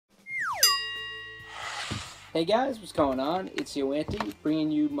Hey guys, what's going on? It's YoAnty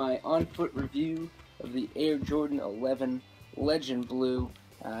bringing you my on-foot review of the Air Jordan 11 Legend Blue.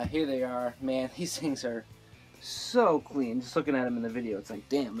 Here they are. Man, these things are so clean. Just looking at them in the video, it's like,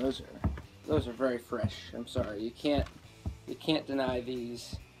 damn, those are very fresh. I'm sorry, you can't deny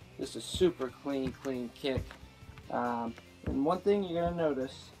these. Just a super clean kick. And one thing you're gonna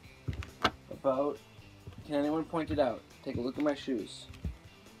notice about, can anyone point it out? Take a look at my shoes.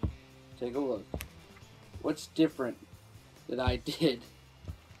 Take a look. What's different that I did?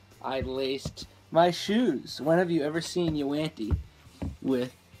 I laced my shoes. When have you ever seen YoAnty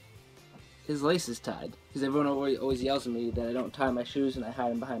with his laces tied? Because everyone always yells at me that I don't tie my shoes and I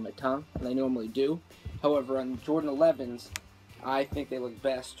hide them behind my tongue, and I normally do. However, on Jordan 11s, I think they look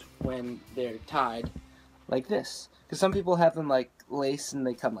best when they're tied like this. Because some people have them like lace and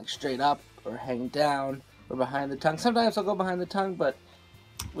they come like straight up or hang down or behind the tongue. Sometimes I'll go behind the tongue, but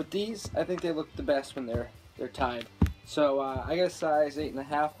with these, I think they look the best when they're tied. So I got a size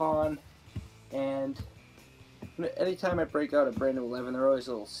 8.5 on, and anytime I break out a brand new 11, they're always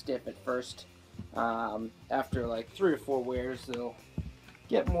a little stiff at first. After like 3 or 4 wears, they'll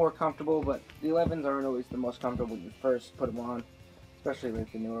get more comfortable, but the 11s aren't always the most comfortable when you first put them on, especially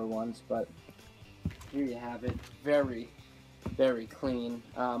like the newer ones. But here you have it, very clean.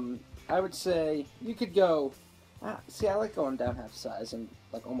 I would say you could go. See, I like going down half size in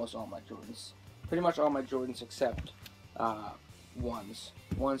like almost all my Jordans. Pretty much all my Jordans except ones.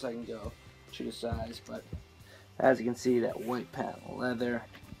 Ones I can go true size, but as you can see, that white panel leather,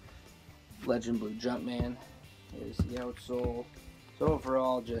 Legend Blue Jumpman. Here's the outsole. So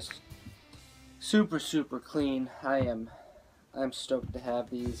overall, just super clean. I'm stoked to have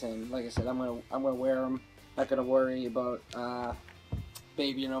these, and like I said, I'm gonna wear them. Not gonna worry about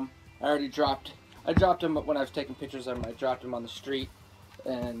babying them. I dropped them when I was taking pictures of them. I dropped them on the street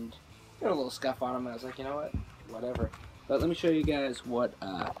and got a little scuff on them. And I was like, you know what, whatever. But let me show you guys what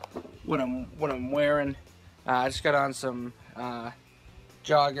I'm wearing. I just got on some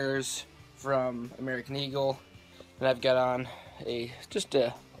joggers from American Eagle, and I've got on just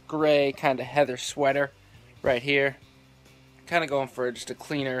a gray kind of heather sweater right here. Kind of going for just a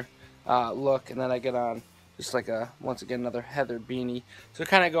cleaner look, and then I get on just like once again another heather beanie. So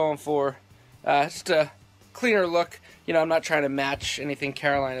kind of going for just a cleaner look. You know, I'm not trying to match anything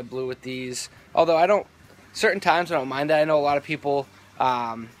Carolina blue with these. Although certain times I don't mind that. I know a lot of people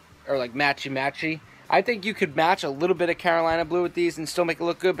are like matchy. I think you could match a little bit of Carolina blue with these and still make it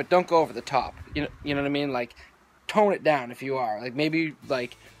look good, but don't go over the top. You know what I mean? Like, tone it down if you are. Like, maybe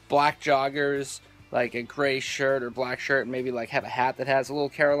like black joggers, like a gray shirt or black shirt, and maybe like have a hat that has a little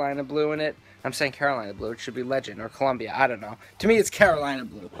Carolina blue in it. I'm saying Carolina blue. It should be Legend or Columbia. I don't know. To me, it's Carolina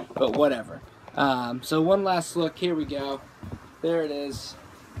blue, but whatever. So one last look. Here we go. There it is.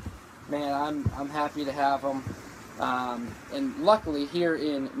 Man, I'm happy to have them. And luckily, here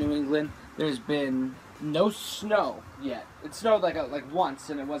in New England, there's been no snow yet. It snowed like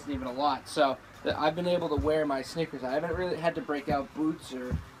once, and it wasn't even a lot. So I've been able to wear my sneakers. I haven't really had to break out boots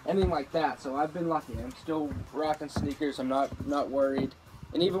or anything like that. So I've been lucky. I'm still rocking sneakers. I'm not worried.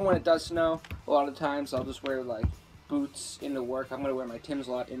 And even when it does snow, a lot of times I'll just wear like boots into work. I'm gonna wear my Tim's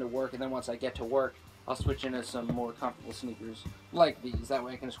a lot into work, and then once I get to work, I'll switch into some more comfortable sneakers like these. That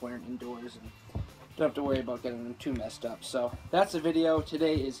way I can just wear them indoors and don't have to worry about getting them too messed up. So that's the video.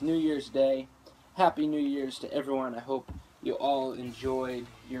 Today is New Year's Day. Happy New Year's to everyone. I hope you all enjoyed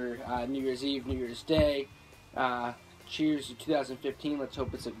your New Year's Eve, New Year's Day. Cheers to 2015. Let's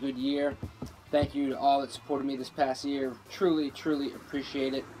hope it's a good year. Thank you to all that supported me this past year. Truly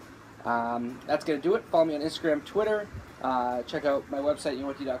appreciate it. That's going to do it. Follow me on Instagram, Twitter. Check out my website,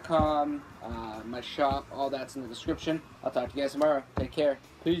 YoAnty.com. My shop, all that's in the description. I'll talk to you guys tomorrow. Take care.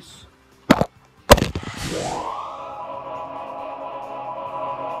 Peace.